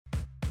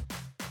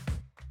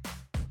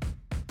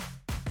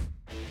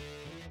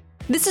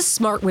This is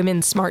Smart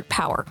Women, Smart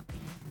Power,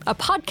 a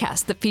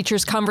podcast that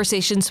features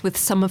conversations with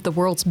some of the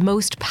world's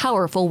most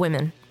powerful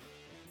women.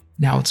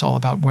 Now it's all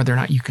about whether or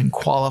not you can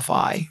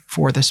qualify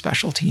for the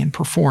specialty and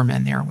perform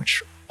in there,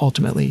 which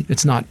ultimately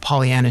it's not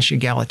Pollyannish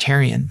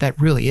egalitarian. That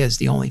really is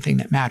the only thing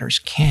that matters.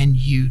 Can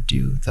you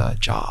do the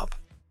job?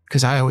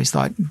 Because I always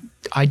thought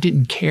I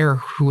didn't care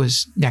who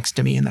was next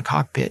to me in the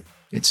cockpit.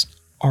 It's,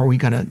 are we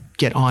going to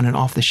get on and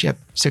off the ship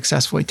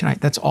successfully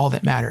tonight? That's all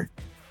that mattered.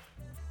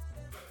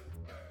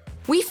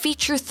 We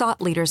feature thought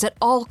leaders at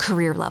all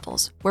career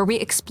levels, where we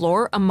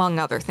explore, among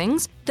other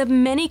things, the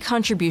many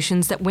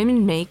contributions that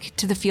women make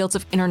to the fields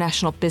of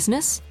international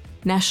business,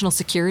 national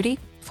security,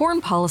 foreign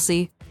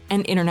policy,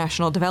 and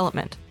international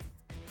development.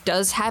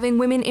 Does having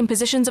women in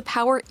positions of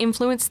power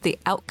influence the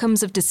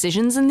outcomes of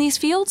decisions in these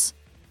fields?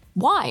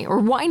 Why or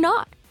why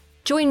not?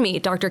 Join me,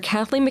 Dr.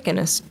 Kathleen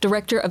McInnis,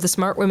 Director of the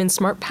Smart Women,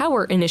 Smart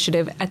Power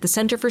Initiative at the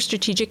Center for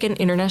Strategic and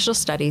International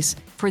Studies,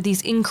 for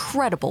these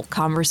incredible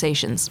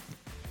conversations.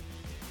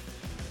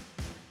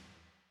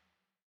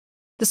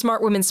 The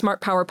Smart Women,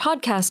 Smart Power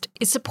podcast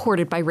is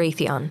supported by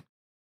Raytheon.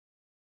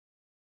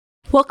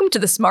 Welcome to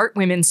the Smart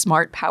Women,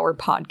 Smart Power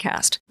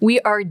podcast. We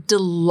are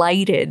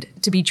delighted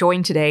to be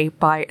joined today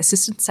by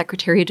Assistant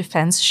Secretary of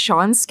Defense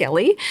Shawn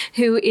Skelly,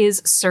 who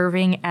is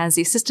serving as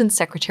the Assistant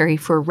Secretary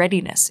for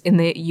Readiness in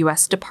the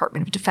U.S.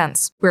 Department of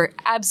Defense. We're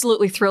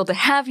absolutely thrilled to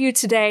have you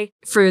today.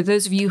 For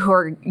those of you who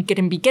are going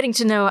to be getting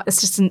to know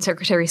Assistant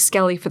Secretary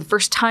Skelly for the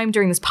first time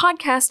during this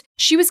podcast,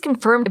 she was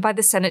confirmed by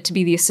the Senate to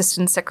be the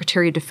Assistant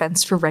Secretary of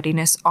Defense for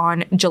Readiness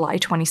on July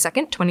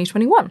 22nd,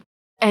 2021.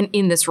 And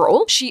in this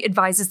role, she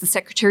advises the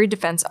Secretary of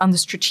Defense on the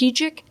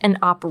strategic and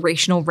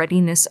operational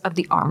readiness of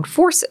the armed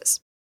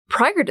forces.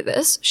 Prior to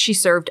this, she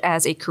served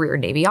as a career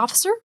Navy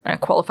officer, a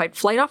qualified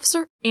flight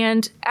officer,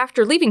 and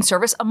after leaving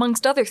service,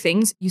 amongst other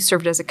things, you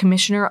served as a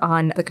commissioner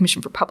on the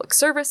Commission for Public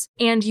Service,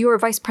 and you are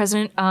vice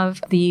president of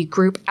the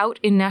group Out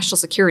in National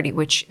Security,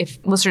 which,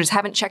 if listeners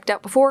haven't checked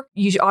out before,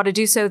 you ought to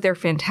do so. They're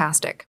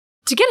fantastic.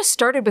 To get us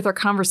started with our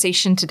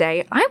conversation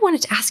today, I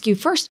wanted to ask you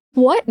first,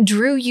 what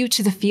drew you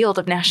to the field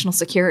of national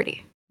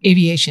security?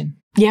 Aviation.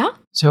 Yeah?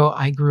 So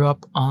I grew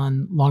up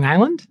on Long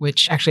Island,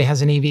 which actually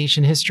has an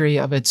aviation history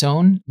of its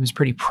own. It was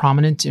pretty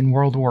prominent in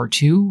World War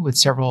II with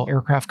several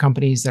aircraft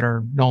companies that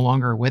are no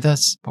longer with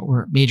us, but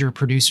were major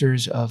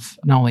producers of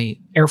not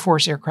only Air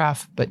Force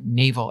aircraft, but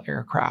naval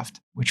aircraft,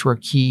 which were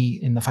key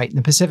in the fight in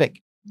the Pacific.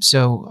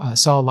 So I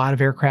saw a lot of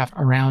aircraft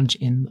around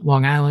in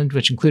Long Island,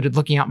 which included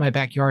looking out my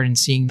backyard and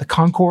seeing the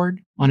Concorde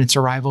on its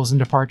arrivals and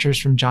departures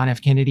from John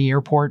F. Kennedy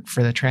Airport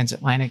for the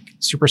transatlantic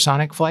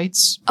supersonic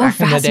flights back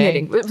in the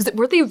day. Fascinating.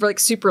 Were they like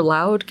super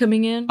loud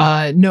coming in?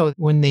 No,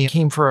 when they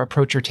came for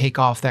approach or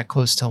takeoff that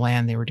close to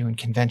land, they were doing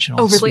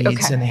conventional speeds,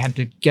 okay. And they had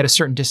to get a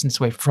certain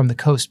distance away from the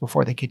coast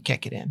before they could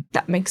kick it in.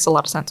 That makes a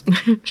lot of sense.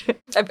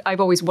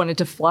 I've always wanted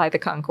to fly the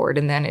Concorde,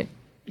 and then it,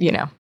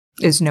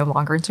 is no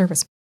longer in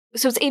service.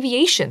 So it's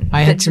aviation.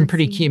 I had some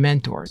pretty key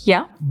mentors.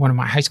 Yeah. One of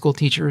my high school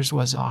teachers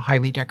was a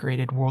highly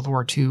decorated World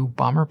War II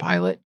bomber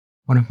pilot.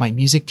 One of my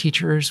music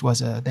teachers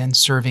was a then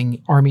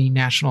serving Army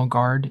National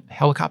Guard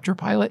helicopter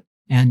pilot.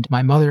 And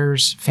my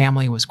mother's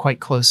family was quite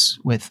close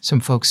with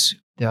some folks.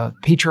 The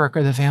patriarch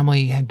of the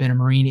family had been a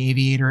Marine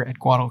aviator at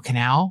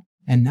Guadalcanal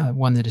and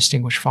won the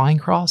Distinguished Flying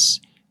Cross.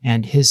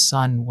 And his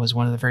son was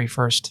one of the very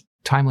first,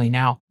 timely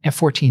now,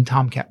 F-14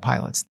 Tomcat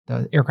pilots,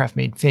 the aircraft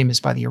made famous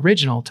by the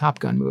original Top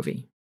Gun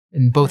movie.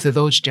 And both of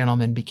those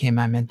gentlemen became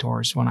my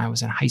mentors when I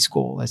was in high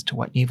school as to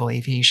what naval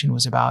aviation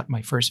was about.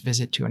 My first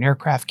visit to an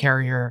aircraft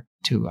carrier,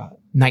 to a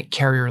night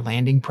carrier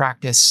landing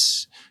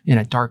practice in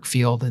a dark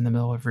field in the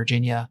middle of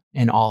Virginia,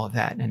 and all of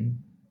that. And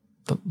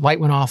the light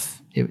went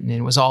off, and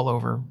it was all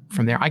over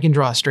from there. I can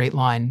draw a straight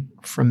line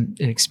from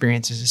an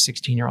experience as a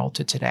 16-year-old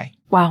to today.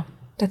 Wow,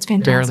 that's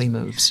fantastic. Barely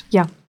moves.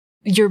 Yeah.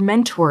 Your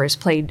mentors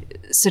played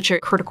such a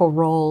critical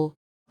role.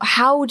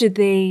 How did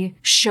they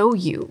show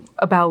you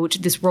about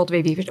this world of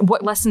aviation?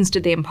 What lessons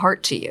did they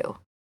impart to you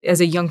as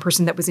a young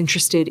person that was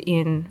interested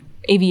in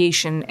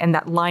aviation and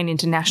that line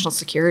into national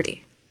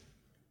security?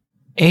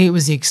 It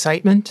was the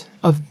excitement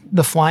of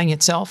the flying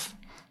itself.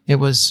 It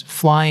was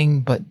flying,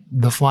 but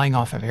the flying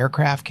off of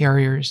aircraft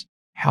carriers,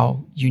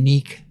 how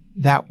unique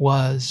that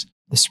was,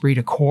 the esprit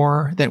de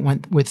corps that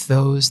went with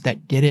those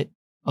that did it.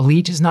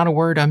 Elite is not a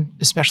word I'm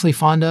especially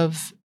fond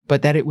of,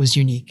 but that it was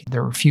unique.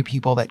 There were few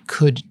people that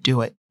could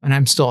do it. And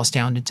I'm still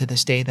astounded to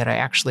this day that I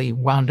actually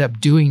wound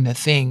up doing the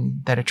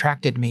thing that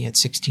attracted me at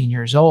 16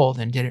 years old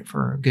and did it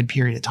for a good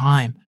period of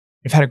time.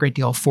 I've had a great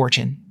deal of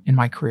fortune in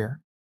my career.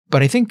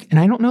 But I think,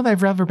 and I don't know that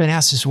I've ever been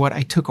asked as to what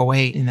I took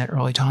away in that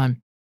early time,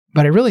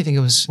 but I really think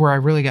it was where I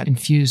really got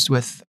infused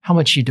with how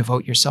much you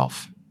devote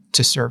yourself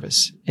to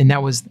service. And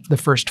that was the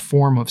first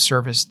form of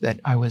service that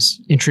I was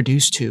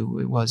introduced to.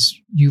 It was,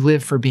 you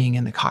live for being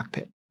in the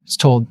cockpit. I was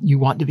told, you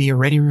want to be a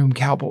ready room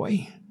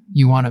cowboy.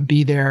 You want to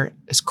be there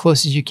as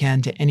close as you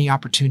can to any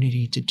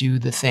opportunity to do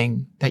the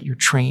thing that you're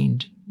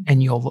trained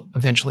and you'll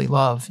eventually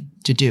love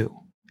to do.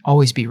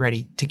 Always be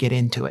ready to get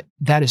into it.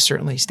 That has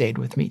certainly stayed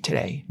with me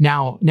today.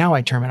 Now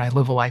I term it, I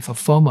live a life of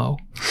FOMO.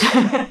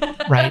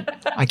 right?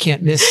 I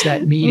can't miss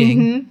that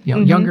meeting.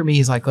 Younger me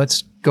is like,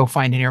 let's go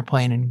find an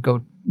airplane and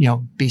go,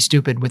 be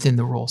stupid within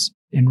the rules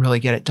and really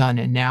get it done.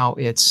 And now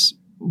it's,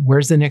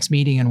 where's the next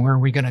meeting and where are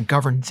we going to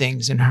govern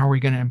things and how are we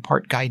going to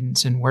impart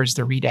guidance and where's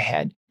the read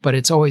ahead? But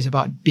it's always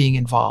about being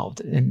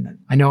involved. And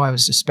I know I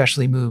was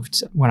especially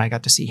moved when I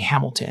got to see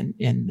Hamilton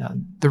in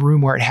the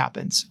room where it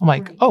happens. I'm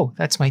like, oh,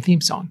 that's my theme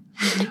song.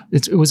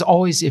 It was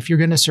always, if you're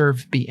going to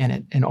serve, be in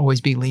it and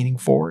always be leaning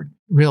forward,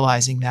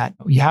 realizing that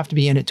you have to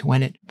be in it to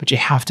win it, but you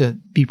have to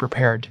be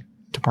prepared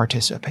to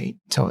participate.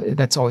 So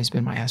that's always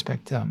been my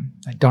aspect.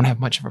 I don't have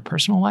much of a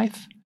personal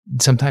life.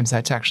 And sometimes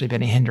that's actually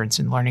been a hindrance,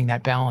 and learning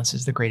that balance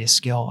is the greatest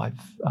skill I've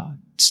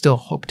still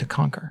hoped to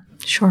conquer.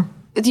 Sure.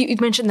 You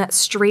mentioned that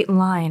straight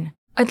line.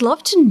 I'd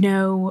love to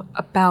know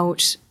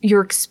about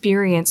your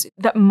experience,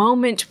 that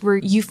moment where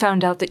you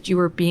found out that you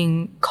were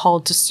being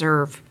called to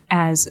serve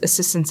as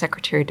Assistant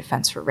Secretary of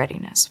Defense for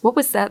Readiness. What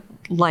was that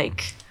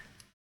like?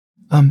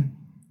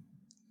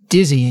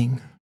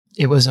 Dizzying.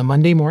 It was a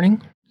Monday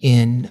morning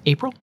in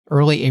April,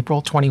 early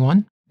April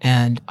 21.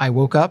 And I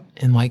woke up,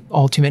 and like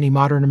all too many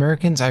modern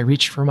Americans, I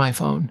reached for my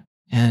phone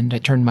and I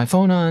turned my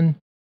phone on,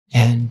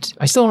 and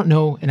I still don't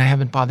know, and I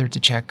haven't bothered to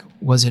check,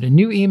 was it a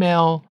new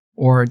email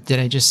or did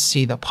I just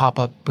see the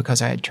pop-up because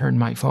I had turned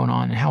my phone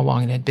on and how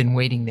long it had been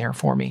waiting there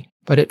for me?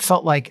 But it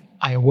felt like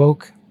I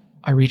awoke,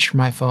 I reached for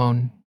my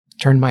phone,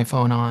 turned my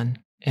phone on,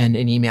 and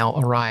an email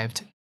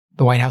arrived.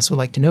 The White House would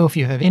like to know if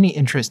you have any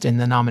interest in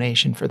the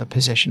nomination for the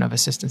position of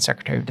Assistant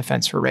Secretary of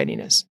Defense for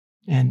Readiness.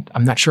 And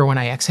I'm not sure when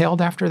I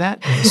exhaled after that.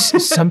 It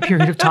was some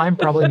period of time,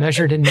 probably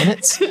measured in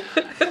minutes.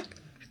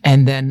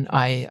 And then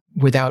I,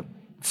 without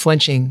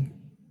flinching,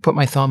 put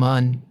my thumb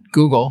on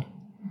Google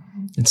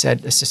and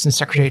said, Assistant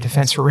Secretary of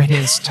Defense for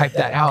Readiness, typed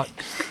that out.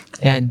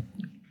 And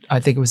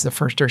I think it was the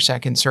first or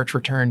second search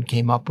return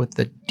came up with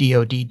the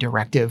DoD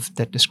directive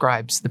that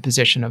describes the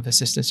position of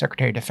Assistant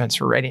Secretary of Defense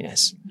for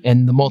Readiness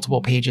and the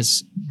multiple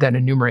pages that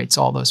enumerates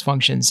all those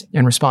functions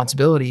and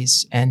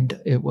responsibilities.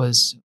 And it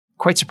was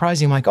quite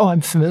surprising. I'm like, oh,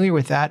 I'm familiar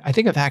with that. I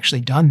think I've actually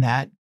done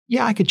that.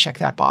 Yeah, I could check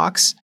that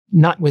box.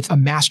 Not with a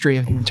mastery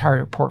of the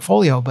entire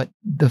portfolio, but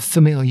the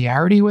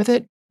familiarity with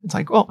it. It's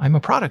like, well, I'm a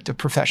product of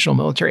professional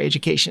military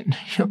education.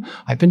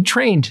 I've been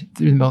trained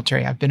through the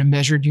military. I've been a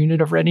measured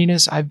unit of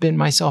readiness. I've been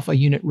myself a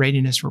unit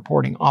readiness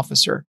reporting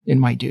officer in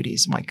my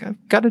duties. I'm like,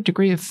 I've got a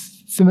degree of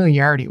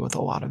familiarity with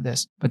a lot of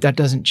this, but that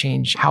doesn't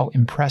change how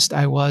impressed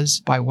I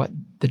was by what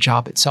the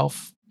job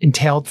itself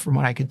entailed from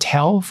what I could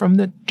tell from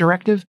the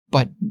directive,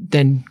 but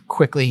then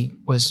quickly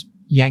was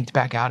yanked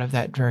back out of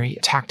that very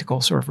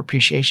tactical sort of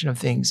appreciation of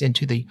things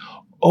into the,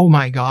 oh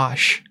my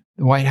gosh,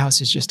 the White House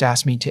has just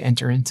asked me to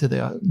enter into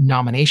the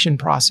nomination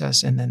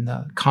process and then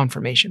the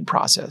confirmation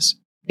process.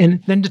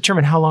 And then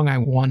determine how long I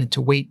wanted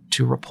to wait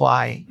to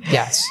reply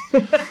yes.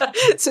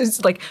 So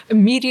it's like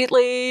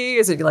immediately?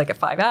 Is it like a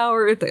 5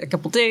 hour, a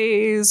couple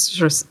days,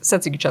 sort of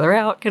sensing each other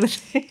out kind of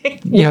thing?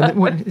 Yeah,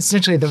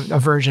 essentially a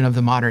version of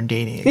the modern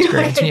dating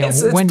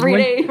experience. It's 3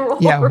 day rule.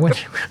 Yeah,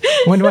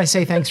 when do I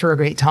say thanks for a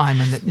great time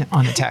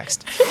on the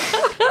text?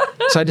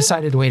 So I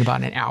decided to wait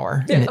about an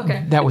hour.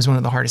 And that was one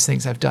of the hardest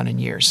things I've done in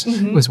years,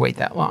 was wait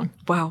that long.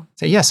 Wow.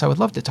 So yes, I would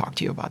love to talk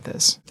to you about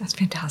this. That's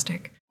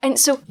fantastic. And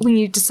so when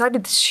you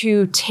decided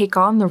to take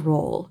on the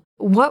role,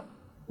 what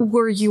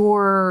was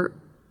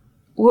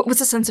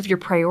the sense of your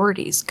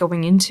priorities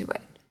going into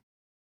it?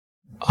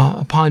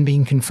 Upon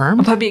being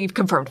confirmed? Upon being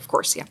confirmed, of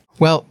course, yeah.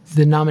 Well,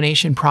 the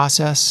nomination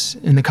process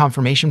and the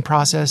confirmation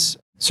process,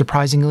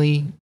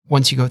 surprisingly,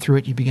 once you go through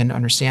it, you begin to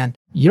understand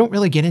you don't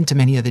really get into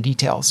many of the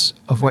details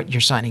of what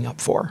you're signing up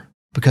for,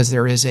 because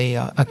there is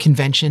a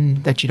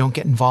convention that you don't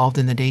get involved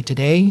in the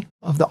day-to-day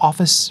of the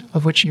office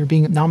of which you're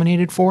being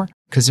nominated for,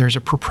 because there's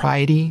a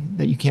propriety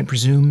that you can't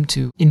presume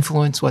to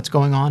influence what's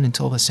going on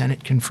until the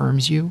Senate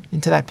confirms you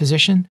into that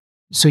position.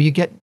 So you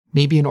get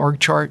maybe an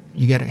org chart,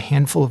 you get a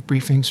handful of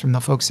briefings from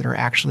the folks that are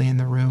actually in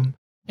the room,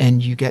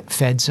 and you get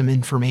fed some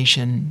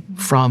information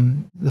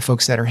from the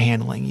folks that are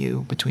handling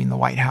you between the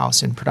White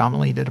House and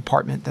predominantly the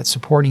department that's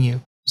supporting you.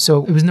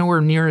 So it was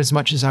nowhere near as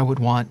much as I would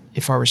want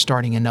if I were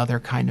starting another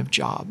kind of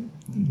job.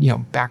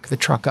 Back the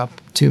truck up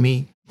to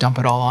me, dump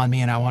it all on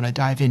me, and I want to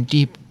dive in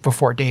deep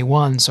before day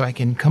one so I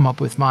can come up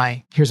with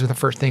here's the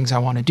first things I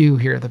want to do,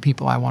 here are the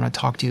people I want to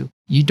talk to.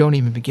 You don't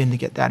even begin to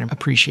get that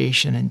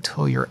appreciation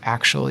until you're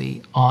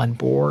actually on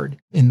board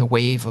in the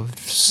wave of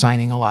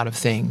signing a lot of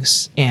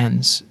things.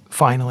 And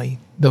finally,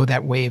 though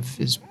that wave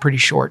is pretty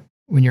short,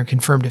 when you're a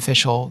confirmed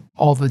official,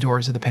 all the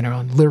doors of the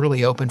Pentagon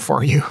literally open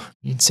for you.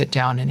 You'd sit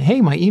down and, hey,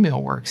 my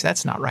email works.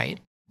 That's not right.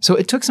 So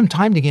it took some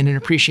time to gain an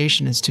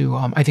appreciation as to,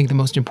 I think the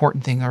most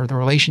important thing are the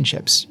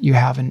relationships you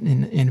have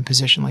in a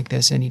position like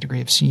this, any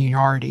degree of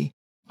seniority.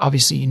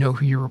 Obviously, you know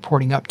who you're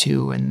reporting up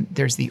to, and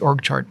there's the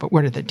org chart, but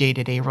what are the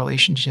day-to-day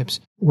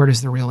relationships? Where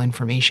does the real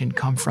information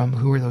come from?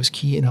 Who are those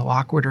key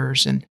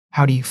interlocutors, and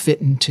how do you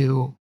fit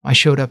into? I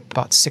showed up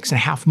about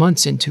 6.5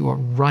 months into a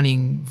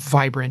running,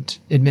 vibrant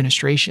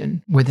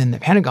administration within the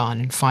Pentagon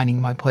and finding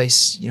my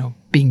place,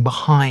 being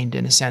behind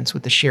in a sense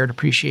with the shared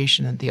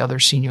appreciation that the other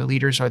senior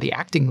leaders or the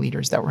acting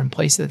leaders that were in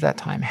place at that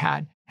time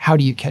had how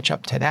do you catch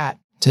up to that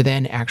to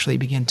then actually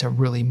begin to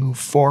really move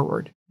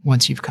forward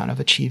once you've kind of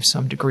achieved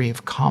some degree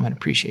of common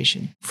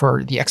appreciation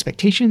for the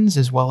expectations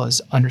as well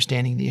as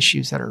understanding the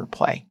issues that are at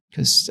play?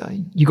 Because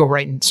you go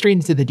straight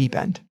into the deep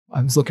end.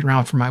 I was looking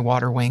around for my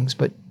water wings,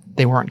 but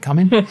they weren't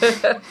coming.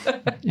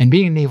 And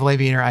being a naval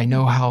aviator, I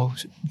know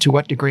to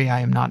what degree I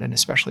am not an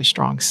especially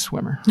strong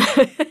swimmer.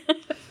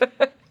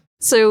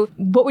 So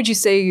what would you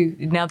say,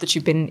 now that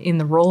you've been in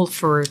the role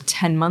for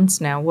 10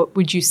 months now, what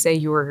would you say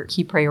your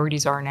key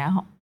priorities are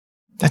now?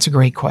 That's a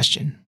great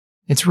question.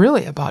 It's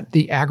really about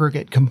the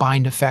aggregate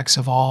combined effects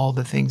of all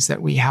the things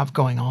that we have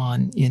going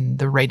on in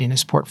the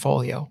readiness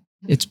portfolio.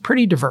 It's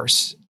pretty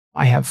diverse.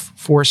 I have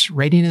force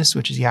readiness,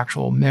 which is the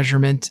actual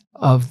measurement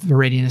of the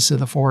readiness of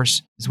the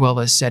force, as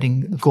well as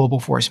setting global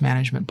force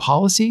management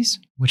policies,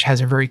 which has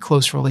a very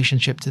close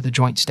relationship to the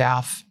joint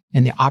staff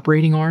and the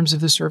operating arms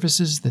of the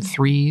services, the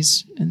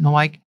threes and the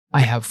like. I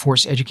have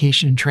force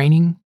education and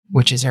training,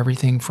 which is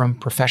everything from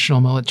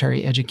professional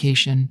military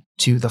education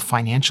to the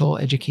financial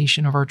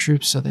education of our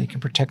troops so they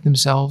can protect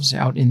themselves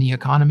out in the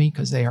economy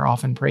because they are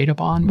often preyed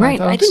upon by Right.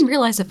 folks. I didn't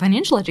realize that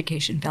financial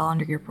education fell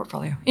under your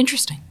portfolio.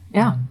 Interesting.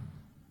 Yeah.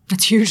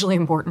 That's hugely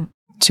important.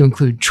 To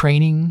include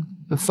training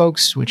of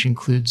folks, which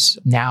includes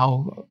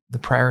now the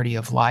priority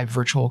of live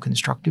virtual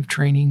constructive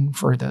training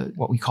for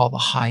what we call the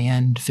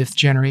high-end fifth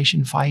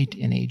generation fight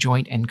in a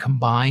joint and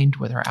combined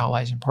with our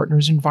allies and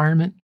partners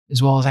environment,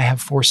 as well as I have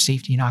force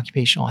safety and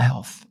occupational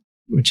health,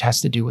 which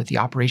has to do with the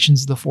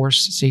operations of the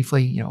force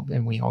safely,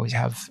 and we always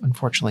have,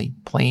 unfortunately,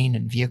 plane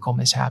and vehicle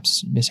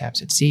mishaps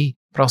at sea,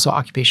 but also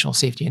occupational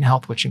safety and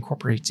health, which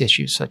incorporates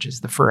issues such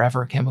as the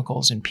forever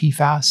chemicals and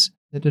PFAS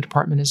that the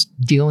department is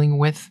dealing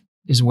with,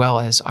 as well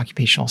as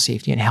occupational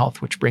safety and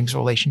health, which brings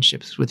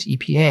relationships with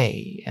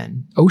EPA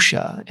and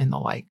OSHA and the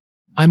like.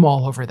 I'm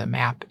all over the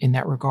map in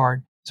that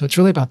regard. So it's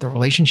really about the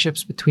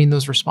relationships between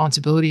those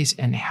responsibilities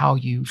and how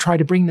you try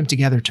to bring them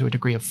together to a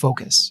degree of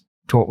focus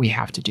to what we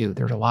have to do.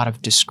 There's a lot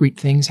of discrete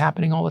things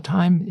happening all the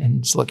time,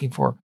 and it's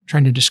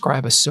trying to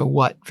describe a so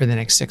what for the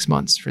next 6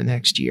 months, for the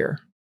next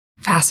year.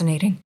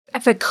 Fascinating.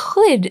 If I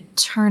could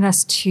turn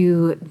us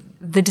to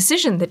the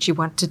decision that you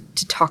want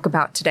to talk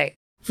about today.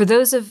 For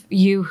those of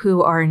you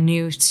who are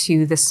new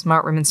to the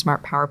Smart Women,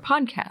 Smart Power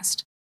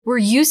podcast, we're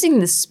using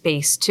this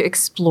space to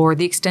explore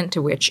the extent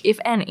to which, if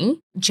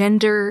any,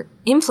 gender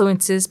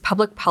influences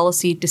public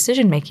policy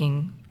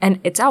decision-making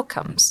and its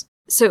outcomes.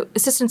 So,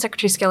 Assistant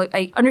Secretary Skelly,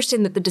 I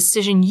understand that the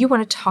decision you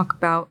want to talk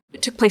about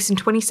took place in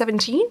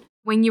 2017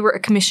 when you were a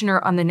commissioner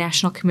on the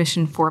National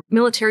Commission for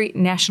Military,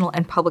 National,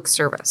 and Public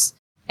Service.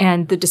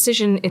 And the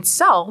decision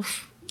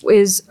itself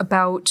is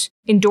about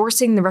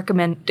endorsing the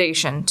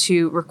recommendation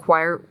to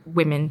require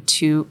women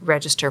to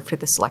register for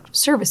the Selective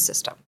Service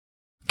System.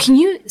 Can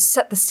you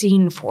set the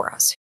scene for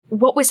us?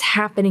 What was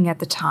happening at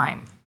the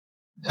time?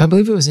 I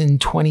believe it was in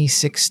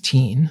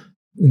 2016,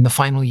 in the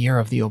final year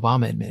of the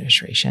Obama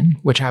administration,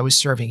 which I was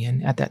serving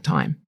in at that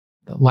time.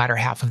 The latter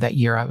half of that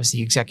year, I was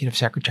the executive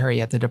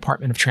secretary at the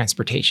Department of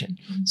Transportation.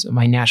 So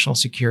my national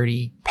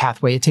security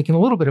pathway had taken a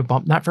little bit of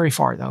bump, not very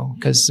far though,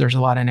 because there's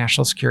a lot of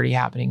national security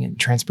happening in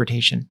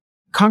transportation.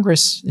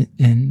 Congress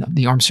and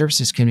the Armed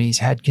Services Committees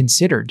had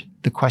considered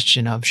the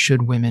question of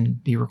should women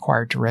be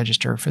required to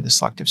register for the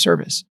Selective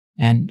Service.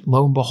 And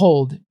lo and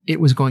behold, it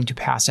was going to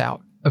pass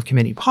out of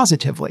committee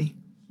positively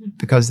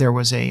because there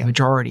was a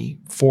majority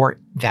for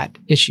that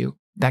issue.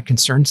 That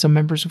concerned some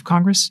members of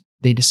Congress.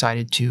 They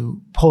decided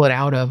to pull it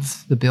out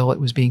of the bill it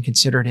was being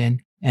considered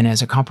in, and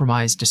as a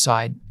compromise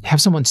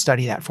have someone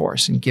study that for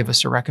us and give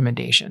us a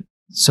recommendation.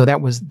 So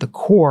that was the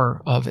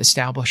core of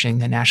establishing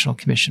the National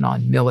Commission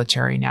on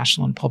Military,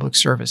 National, and Public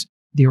Service.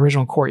 The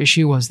original core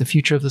issue was the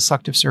future of the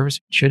Selective Service.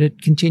 Should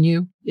it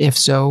continue? If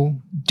so,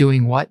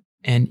 doing what?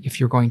 And if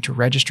you're going to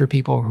register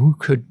people who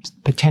could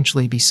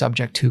potentially be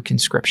subject to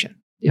conscription.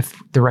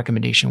 If the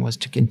recommendation was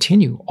to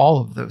continue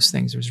all of those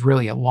things, there's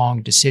really a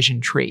long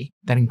decision tree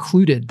that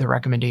included the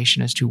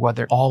recommendation as to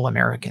whether all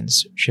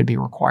Americans should be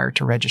required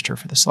to register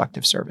for the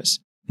Selective Service.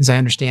 As I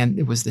understand,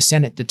 it was the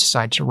Senate that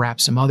decided to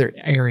wrap some other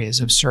areas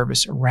of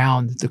service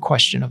around the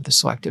question of the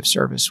Selective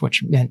Service,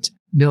 which meant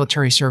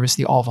military service,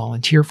 the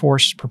all-volunteer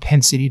force,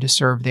 propensity to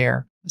serve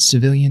there,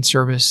 civilian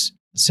service,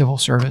 civil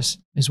service,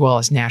 as well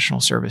as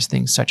national service,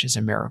 things such as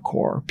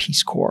AmeriCorps,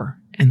 Peace Corps,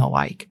 and the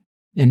like.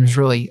 And it was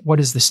really, what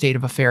is the state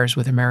of affairs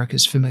with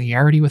America's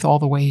familiarity with all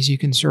the ways you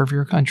can serve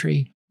your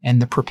country?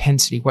 And the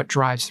propensity, what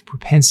drives the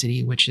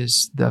propensity, which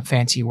is the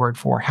fancy word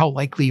for how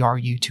likely are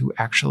you to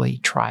actually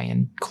try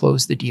and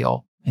close the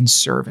deal and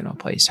serve in a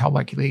place? How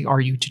likely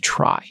are you to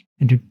try?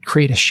 And to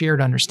create a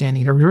shared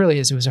understanding. It really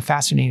is, it was a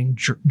fascinating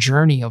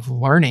journey of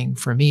learning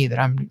for me that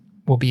I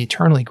will be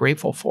eternally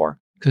grateful for.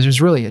 Because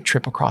there's really a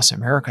trip across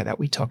America that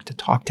we took to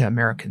talk to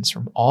Americans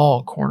from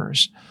all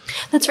corners.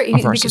 That's right,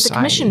 of our because society. The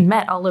commission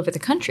met all over the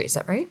country, is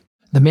that right?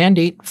 The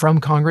mandate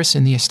from Congress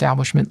and the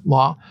establishment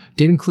law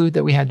did include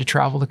that we had to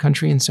travel the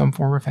country in some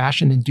form or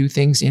fashion and do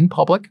things in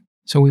public.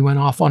 So we went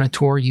off on a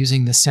tour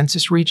using the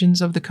census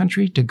regions of the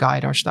country to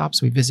guide our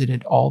stops. We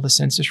visited all the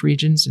census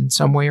regions in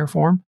some way or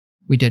form.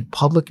 We did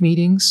public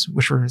meetings,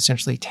 which were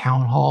essentially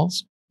town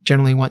halls.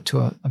 generally went to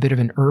a bit of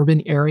an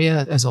urban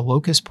area as a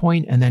locus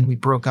point, and then we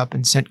broke up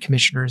and sent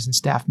commissioners and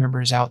staff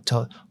members out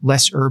to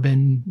less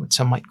urban, what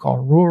some might call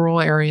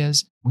rural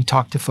areas. We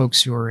talked to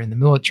folks who are in the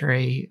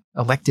military,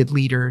 elected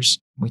leaders.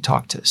 We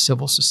talked to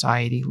civil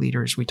society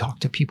leaders. We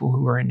talked to people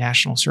who are in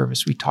national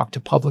service. We talked to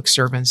public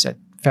servants at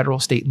federal,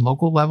 state, and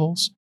local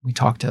levels. We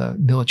talked to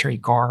military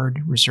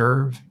guard,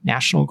 reserve,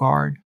 National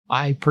Guard.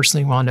 I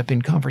personally wound up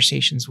in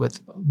conversations with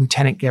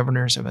lieutenant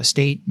governors of a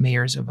state,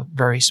 mayors of a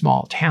very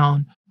small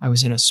town. I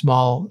was in a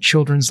small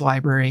children's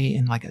library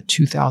in like a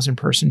 2,000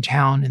 person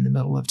town in the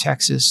middle of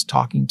Texas,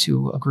 talking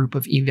to a group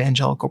of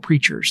evangelical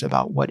preachers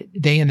about what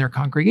they and their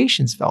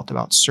congregations felt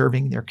about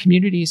serving their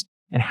communities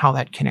and how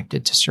that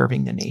connected to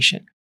serving the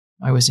nation.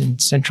 I was in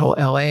central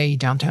LA,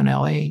 downtown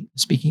LA,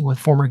 speaking with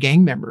former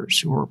gang members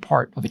who were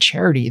part of a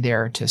charity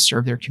there to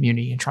serve their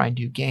community and try and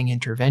do gang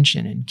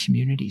intervention and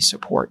community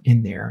support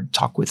in there.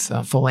 Talk with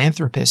a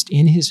philanthropist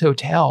in his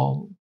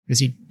hotel because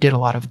he did a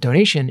lot of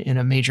donation in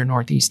a major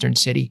northeastern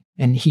city.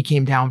 And he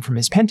came down from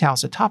his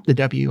penthouse atop the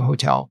W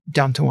Hotel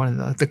down to one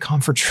of the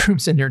conference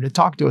rooms in there to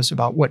talk to us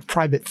about what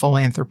private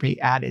philanthropy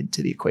added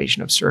to the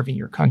equation of serving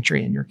your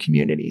country and your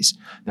communities.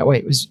 That way,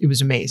 it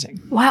was amazing.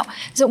 Wow.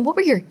 So what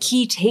were your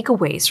key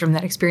takeaways from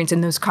that experience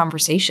in those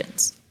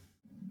conversations?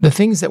 The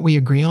things that we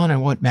agree on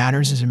and what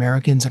matters as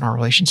Americans and our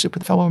relationship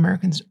with fellow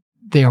Americans,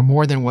 they are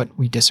more than what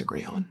we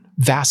disagree on,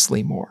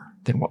 vastly more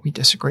than what we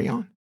disagree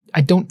on. I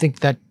don't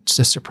think that's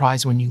a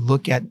surprise when you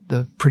look at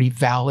the pretty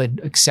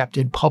valid,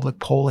 accepted public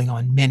polling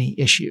on many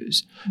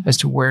issues as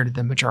to where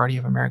the majority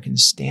of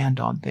Americans stand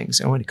on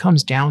things. And when it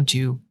comes down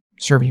to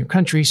serving your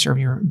country,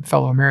 serving your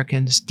fellow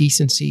Americans,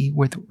 decency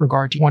with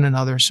regard to one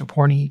another,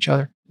 supporting each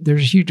other,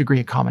 there's a huge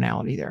degree of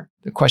commonality there.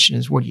 The question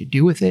is, what do you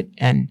do with it?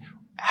 And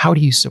how do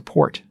you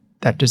support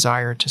that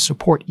desire to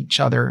support each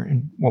other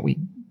and what we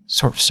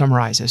sort of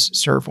summarize as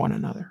serve one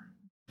another?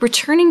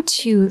 Returning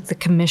to the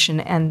commission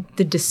and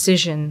the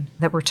decision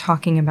that we're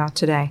talking about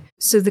today.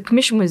 So the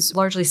commission was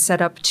largely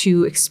set up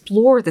to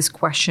explore this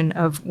question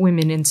of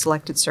women in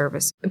selected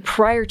service.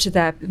 Prior to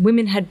that,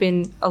 women had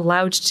been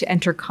allowed to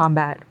enter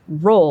combat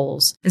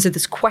roles. And so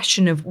this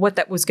question of what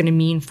that was going to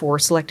mean for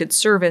selected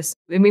service,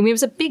 I mean, it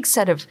was a big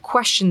set of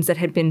questions that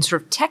had been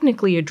sort of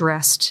technically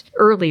addressed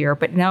earlier,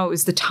 but now it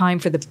was the time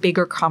for the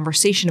bigger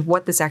conversation of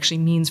what this actually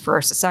means for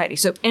our society.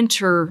 So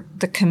enter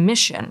the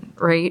commission,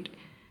 right?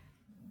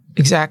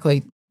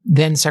 Exactly.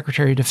 Then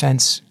Secretary of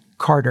Defense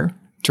Carter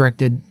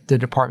directed the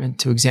department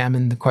to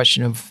examine the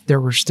question of there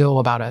were still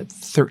about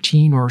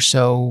 13 or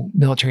so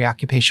military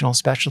occupational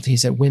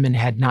specialties that women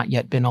had not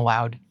yet been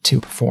allowed to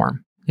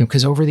perform.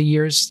 Because over the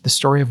years, the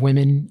story of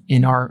women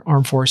in our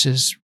armed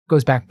forces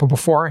goes back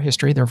before our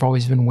history. There have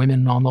always been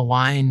women on the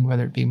line,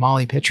 whether it be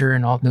Molly Pitcher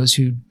and all those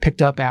who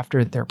picked up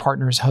after their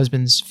partners'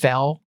 husbands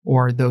fell,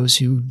 or those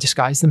who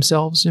disguised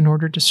themselves in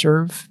order to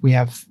serve. We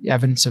have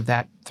evidence of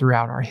that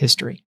throughout our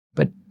history.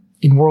 But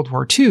in World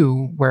War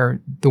II,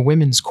 where the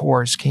women's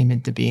corps came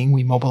into being,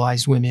 we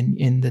mobilized women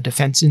in the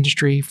defense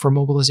industry for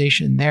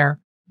mobilization there.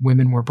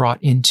 Women were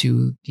brought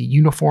into the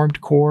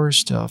uniformed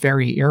corps to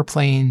ferry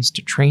airplanes,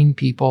 to train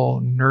people,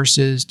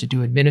 nurses, to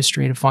do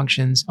administrative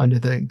functions under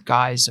the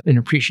guise of an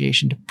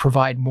appreciation to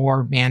provide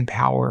more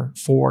manpower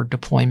for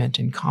deployment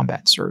and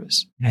combat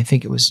service. And I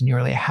think it was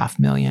nearly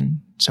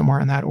 500,000, somewhere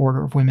in that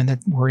order, of women that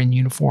were in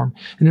uniform.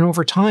 And then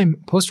over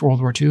time, post-World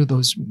War II,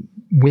 those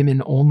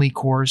women-only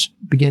corps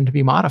began to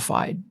be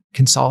modified.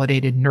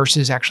 Consolidated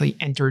nurses actually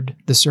entered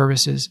the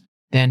services.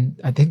 Then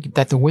I think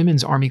that the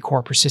Women's Army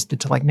Corps persisted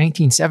to like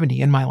 1970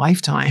 in my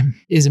lifetime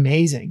is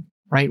amazing,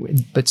 right?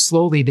 But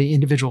slowly the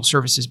individual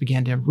services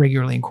began to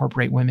regularly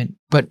incorporate women,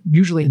 but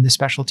usually in the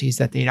specialties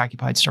that they'd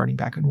occupied starting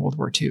back in World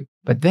War II.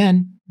 But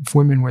then if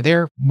women were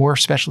there, more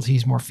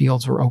specialties, more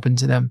fields were open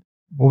to them.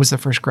 What was the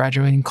first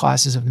graduating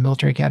classes of the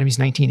military academies?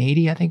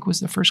 1980, I think, was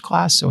the first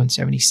class. So in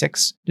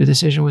 76, the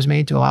decision was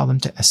made to allow them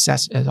to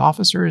assess as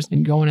officers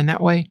and go in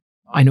that way.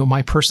 I know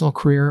my personal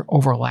career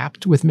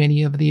overlapped with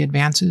many of the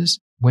advances.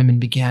 Women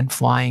began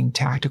flying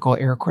tactical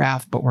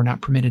aircraft, but were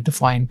not permitted to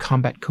fly in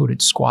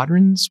combat-coded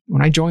squadrons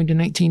when I joined in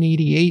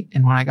 1988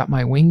 and when I got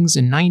my wings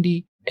in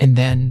 90. And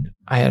then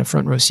I had a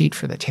front row seat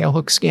for the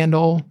tailhook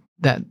scandal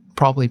that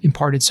probably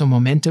imparted some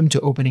momentum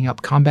to opening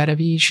up combat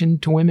aviation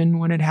to women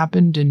when it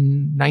happened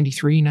in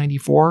 93,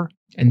 94.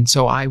 And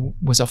so I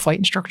was a flight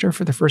instructor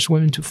for the first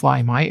women to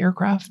fly my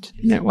aircraft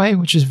in that way,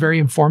 which is a very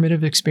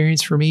informative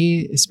experience for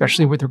me,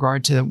 especially with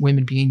regard to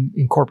women being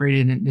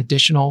incorporated in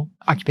additional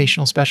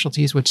occupational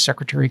specialties, which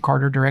Secretary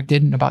Carter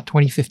directed in about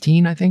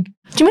 2015, I think.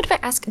 Do you mind if I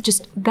ask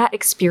just that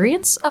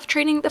experience of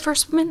training the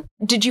first women?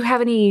 Did you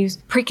have any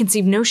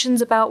preconceived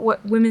notions about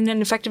what women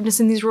and effectiveness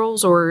in these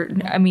roles, or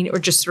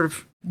just sort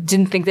of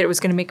didn't think that it was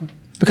going to make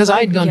because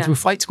I had gone through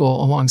flight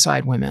school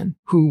alongside women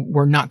who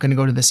were not going to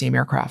go to the same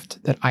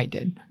aircraft that I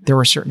did. There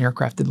were certain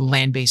aircraft that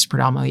land-based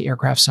predominantly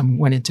aircraft. Some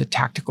went into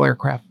tactical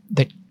aircraft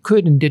that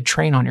could and did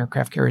train on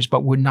aircraft carriers,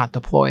 but would not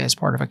deploy as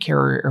part of a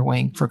carrier or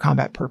wing for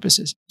combat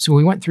purposes. So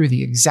we went through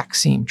the exact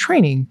same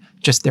training,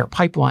 just their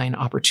pipeline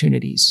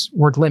opportunities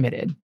were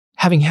limited.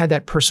 having had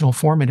that personal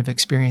formative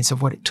experience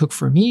of what it took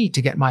for me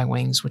to get my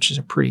wings, which is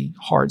a pretty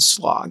hard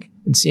slog,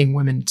 and seeing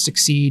women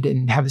succeed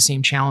and have the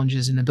same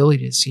challenges and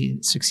ability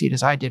to succeed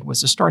as I did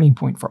was the starting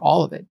point for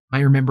all of it.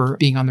 I remember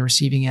being on the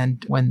receiving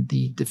end when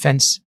the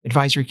Defense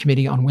Advisory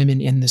Committee on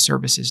Women in the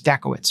Services,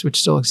 DACOITS, which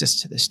still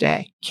exists to this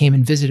day, came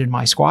and visited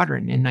my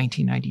squadron in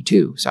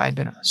 1992. So I had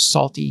been a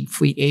salty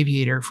fleet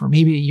aviator for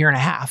maybe a year and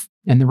a half.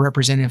 And the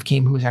representative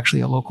came who was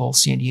actually a local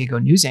San Diego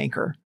news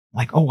anchor.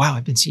 Like, oh, wow,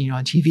 I've been seeing you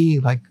on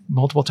TV like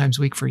multiple times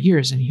a week for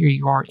years. And here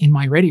you are in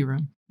my ready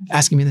room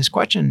asking me this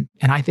question.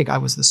 And I think I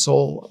was the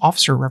sole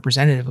officer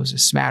representative. It was a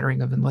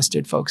smattering of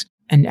enlisted folks,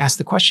 and asked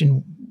the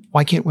question,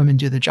 why can't women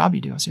do the job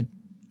you do? I said,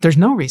 there's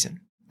no reason.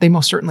 They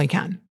most certainly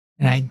can.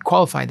 And I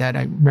qualified that.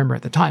 I remember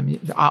at the time,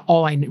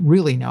 all I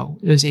really know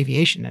is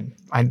aviation, and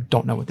I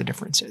don't know what the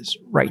difference is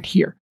right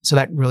here. So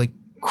that really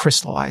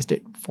crystallized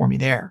it for me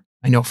there.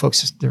 I know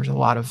folks, there's a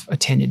lot of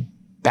attended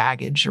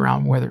baggage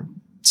around whether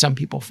some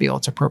people feel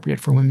it's appropriate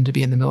for women to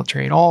be in the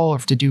military at all or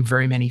to do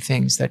very many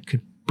things that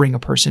could bring a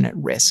person at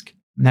risk.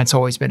 And that's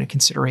always been a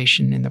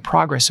consideration in the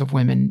progress of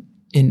women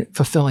in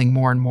fulfilling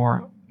more and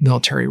more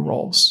military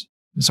roles.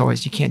 There's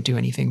always, you can't do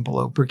anything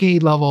below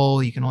brigade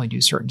level. You can only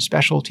do certain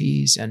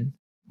specialties. And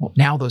well,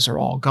 now those are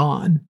all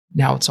gone.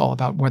 Now it's all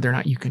about whether or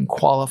not you can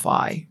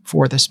qualify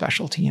for the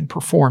specialty and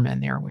perform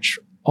in there, which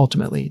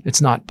ultimately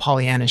it's not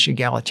Pollyannish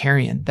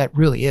egalitarian. That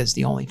really is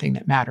the only thing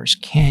that matters.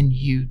 Can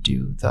you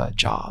do the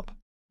job?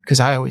 Because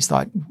I always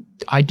thought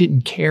I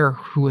didn't care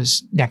who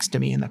was next to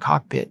me in the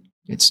cockpit.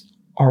 It's,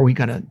 are we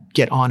going to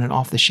get on and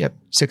off the ship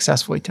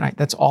successfully tonight?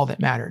 That's all that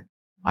mattered.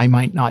 I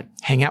might not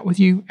hang out with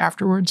you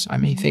afterwards. I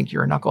may think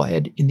you're a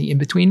knucklehead in the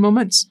in-between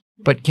moments,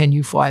 but can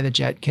you fly the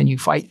jet? Can you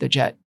fight the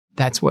jet?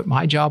 That's what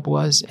my job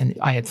was. And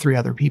I had 3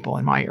 other people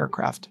in my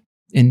aircraft.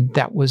 And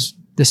that was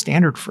the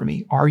standard for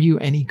me. Are you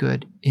any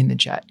good in the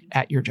jet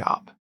at your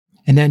job?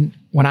 And then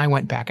when I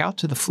went back out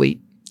to the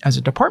fleet as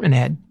a department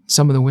head,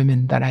 some of the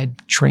women that I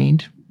had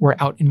trained were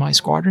out in my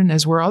squadron,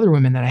 as were other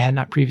women that I had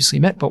not previously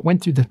met, but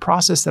went through the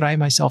process that I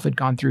myself had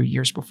gone through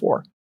years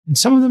before. And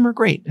some of them are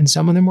great, and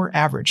some of them were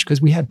average, because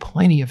we had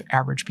plenty of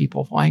average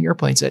people flying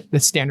airplanes at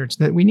the standards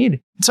that we needed.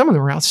 And some of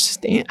them were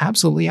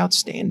absolutely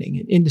outstanding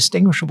and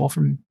indistinguishable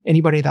from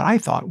anybody that I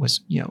thought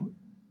was,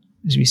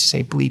 as we used to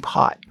say, bleep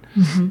hot,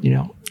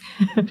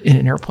 in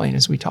an airplane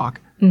as we talk.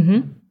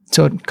 Mm-hmm.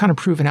 So it kind of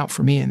proven out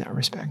for me in that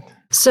respect.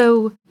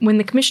 So when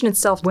the commission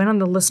itself went on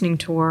the listening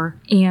tour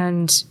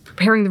and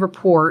preparing the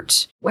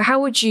report, how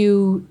would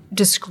you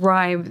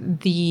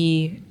describe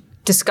the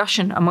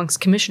discussion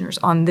amongst commissioners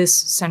on this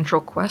central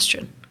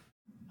question?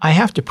 I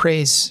have to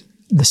praise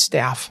the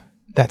staff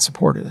that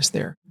supported us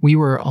there. We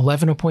were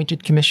 11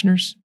 appointed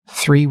commissioners.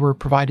 3 were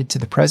provided to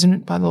the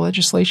president by the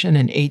legislation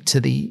and 8 to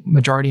the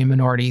majority and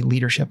minority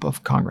leadership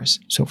of Congress.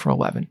 So for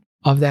 11.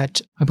 Of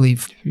that, I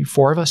believe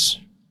 4 of us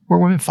were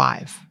women.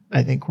 5,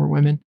 I think, were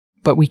women.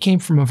 But we came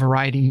from a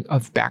variety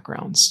of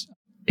backgrounds.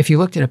 If you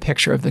looked at a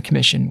picture of the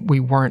commission, we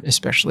weren't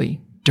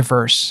especially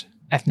diverse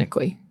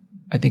ethnically.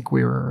 I think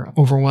we were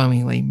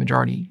overwhelmingly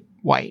majority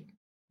white.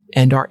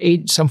 And our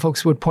age, some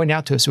folks would point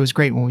out to us, it was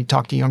great when we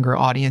talked to younger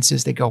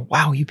audiences, they go,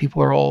 wow, you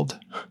people are old.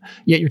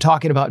 Yet you're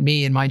talking about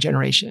me and my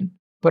generation.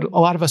 But a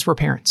lot of us were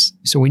parents.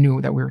 So we knew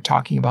that we were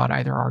talking about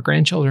either our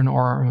grandchildren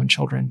or our own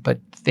children,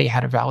 but they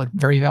had a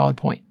very valid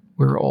point.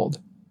 We were old.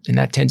 And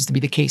that tends to be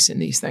the case in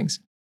these things,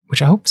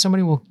 which I hope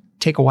somebody will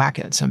take a whack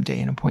at someday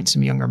and appoint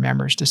some younger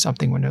members to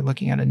something when they're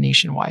looking at a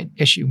nationwide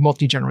issue,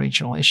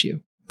 multi-generational issue.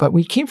 But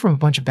we came from a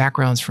bunch of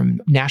backgrounds,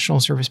 from national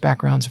service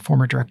backgrounds, a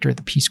former director of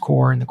the Peace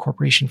Corps and the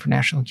Corporation for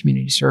National and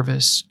Community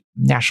Service,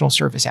 national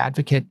service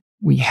advocate.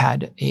 We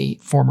had a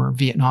former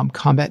Vietnam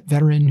combat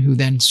veteran who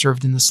then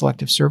served in the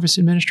Selective Service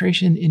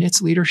Administration in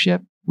its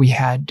leadership. We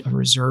had a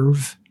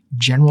reserve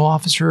general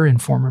officer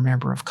and former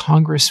member of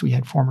Congress. We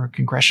had former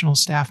congressional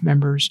staff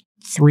members.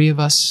 3 of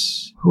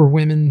us who were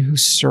women who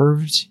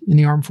served in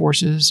the armed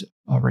forces,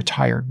 a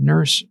retired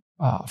nurse,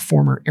 a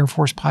former Air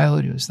Force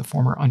pilot who was the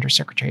former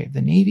Undersecretary of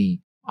the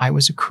Navy. I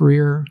was a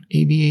career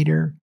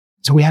aviator.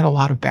 So we had a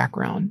lot of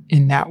background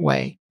in that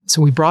way.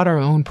 So we brought our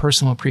own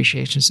personal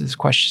appreciations to this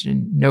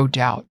question, no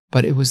doubt,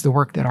 but it was the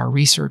work that our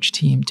research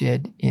team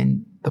did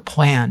in the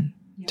plan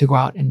to go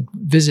out and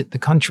visit the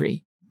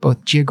country,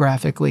 both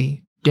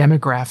geographically,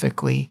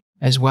 demographically,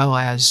 as well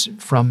as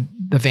from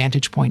the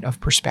vantage point of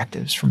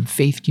perspectives from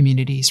faith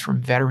communities,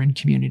 from veteran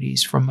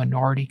communities, from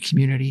minority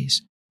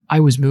communities.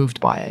 I was moved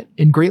by it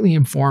and greatly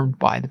informed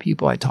by the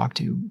people I talked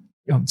to.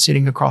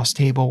 Sitting across the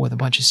table with a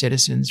bunch of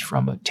citizens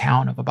from a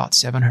town of about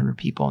 700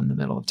 people in the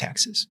middle of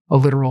Texas, a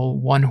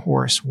literal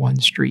 1-horse,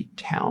 1-street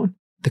town.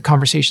 The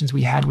conversations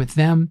we had with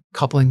them,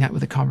 coupling that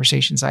with the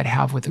conversations I'd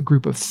have with a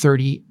group of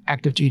 30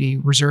 active duty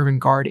reserve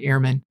and guard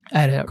airmen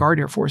at a Guard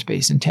Air Force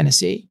base in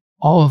Tennessee,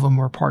 all of them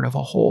were part of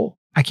a whole.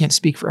 I can't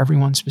speak for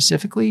everyone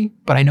specifically,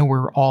 but I know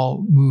we're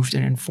all moved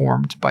and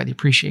informed by the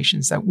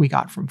appreciations that we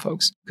got from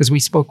folks, because we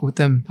spoke with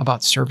them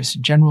about service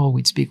in general.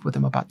 We'd speak with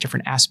them about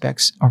different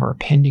aspects of our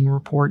pending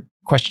report,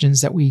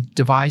 questions that we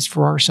devised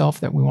for ourselves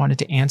that we wanted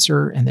to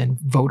answer and then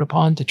vote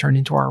upon to turn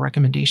into our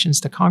recommendations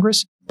to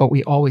Congress. but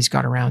we always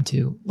got around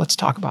to, let's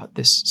talk about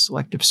this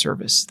selective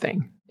service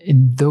thing.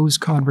 In those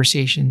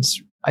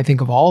conversations, I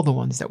think of all the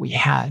ones that we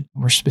had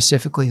were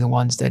specifically the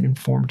ones that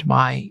informed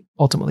my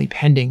ultimately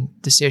pending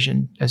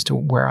decision as to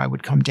where I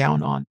would come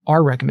down on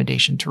our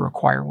recommendation to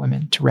require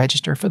women to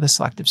register for the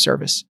selective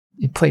service.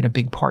 It played a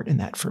big part in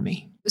that for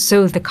me.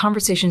 So the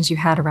conversations you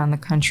had around the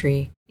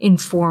country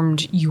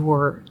informed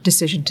your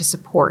decision to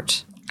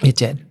support. It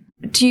did.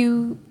 Do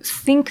you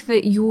think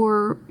that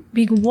your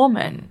being a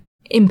woman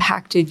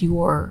impacted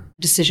your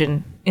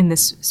decision in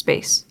this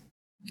space?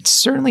 It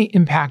certainly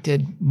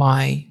impacted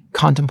my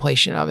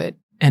contemplation of it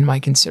and my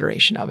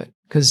consideration of it.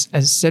 Because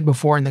as said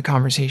before in the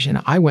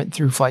conversation, I went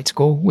through flight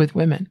school with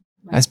women.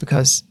 That's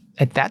because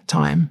at that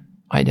time,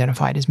 I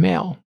identified as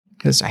male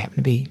because I happen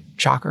to be,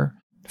 shocker,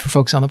 for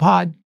folks on the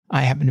pod,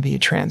 I happen to be a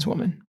trans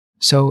woman.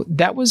 So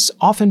that was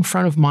often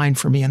front of mind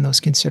for me in those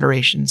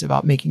considerations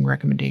about making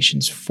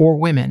recommendations for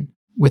women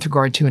with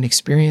regard to an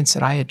experience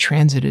that I had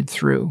transited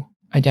through,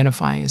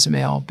 identifying as a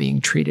male,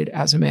 being treated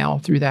as a male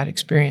through that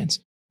experience.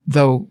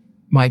 Though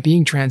my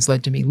being trans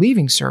led to me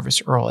leaving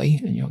service early,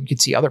 and you could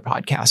see other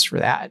podcasts for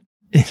that,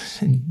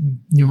 and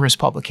numerous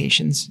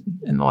publications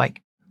and the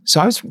like. So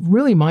I was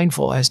really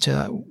mindful as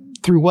to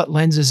through what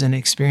lenses and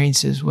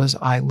experiences was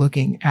I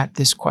looking at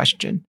this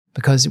question,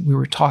 because we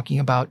were talking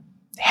about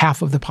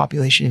half of the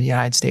population of the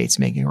United States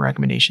making a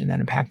recommendation that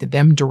impacted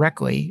them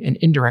directly and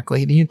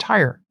indirectly the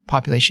entire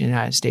population of the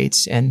United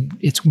States and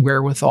its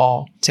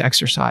wherewithal to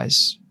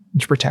exercise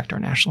and to protect our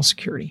national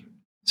security.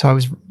 So I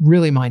was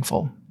really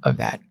mindful of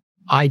that.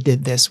 I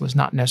did this was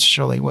not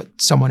necessarily what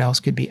someone else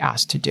could be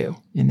asked to do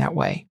in that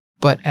way.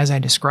 But as I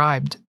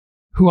described,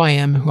 who I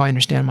am, who I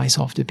understand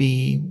myself to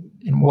be,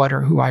 and what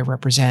or who I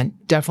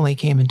represent definitely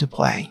came into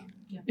play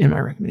in my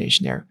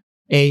recommendation there.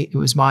 It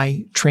was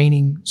my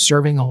training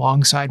serving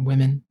alongside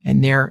women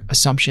and their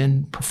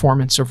assumption,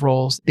 performance of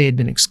roles they had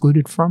been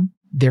excluded from,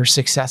 their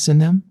success in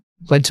them,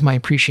 led to my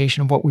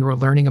appreciation of what we were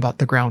learning about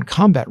the ground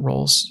combat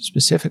roles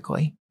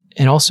specifically.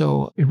 And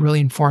also, it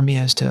really informed me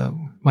as to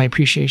my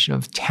appreciation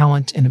of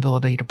talent and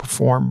ability to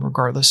perform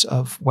regardless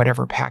of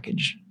whatever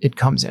package it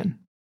comes in,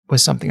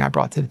 was something I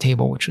brought to the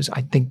table, which was,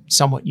 I think,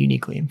 somewhat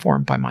uniquely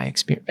informed by my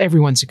experience.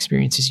 Everyone's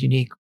experience is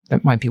unique.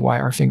 That might be why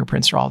our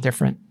fingerprints are all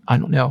different. I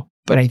don't know.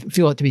 But I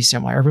feel it to be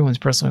similar. Everyone's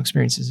personal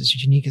experience is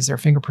as unique as their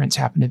fingerprints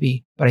happen to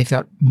be. But I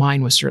thought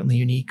mine was certainly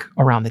unique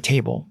around the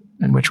table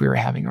in which we were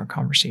having our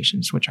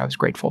conversations, which I was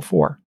grateful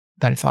for,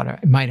 that I thought I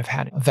might have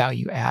had a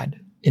value add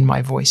in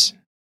my voice.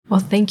 Well,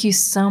 thank you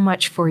so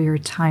much for your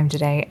time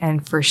today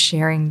and for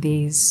sharing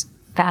these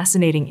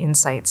fascinating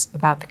insights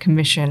about the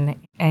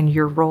commission and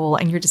your role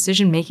and your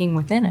decision-making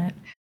within it.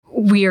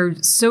 We are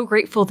so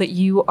grateful that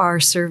you are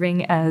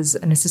serving as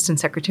an Assistant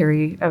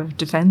Secretary of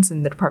Defense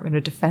in the Department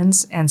of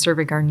Defense and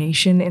serving our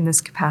nation in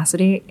this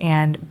capacity.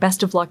 And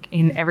best of luck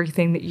in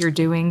everything that you're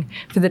doing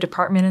for the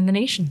department and the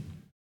nation.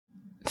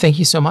 Thank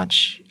you so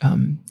much.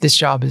 This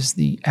job is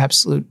the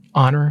absolute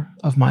honor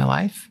of my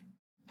life.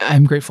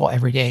 I'm grateful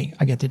every day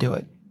I get to do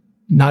it.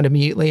 Not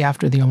immediately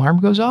after the alarm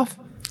goes off.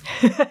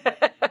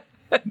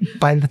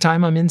 By the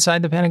time I'm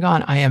inside the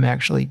Pentagon, I am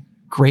actually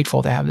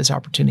grateful to have this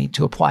opportunity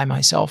to apply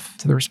myself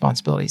to the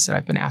responsibilities that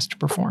I've been asked to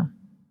perform.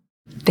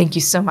 Thank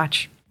you so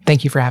much.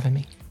 Thank you for having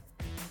me.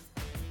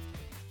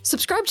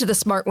 Subscribe to the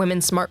Smart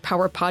Women, Smart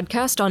Power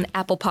podcast on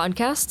Apple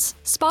Podcasts,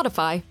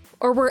 Spotify,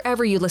 or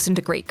wherever you listen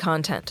to great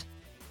content.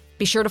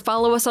 Be sure to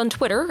follow us on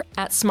Twitter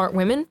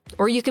 @SmartWomen,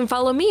 or you can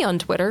follow me on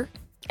Twitter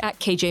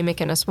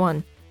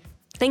 @KJMcInnis1.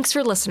 Thanks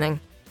for listening,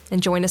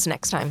 and join us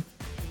next time.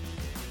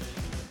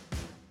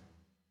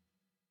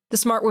 The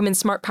Smart Women,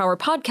 Smart Power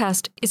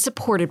podcast is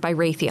supported by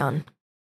Raytheon.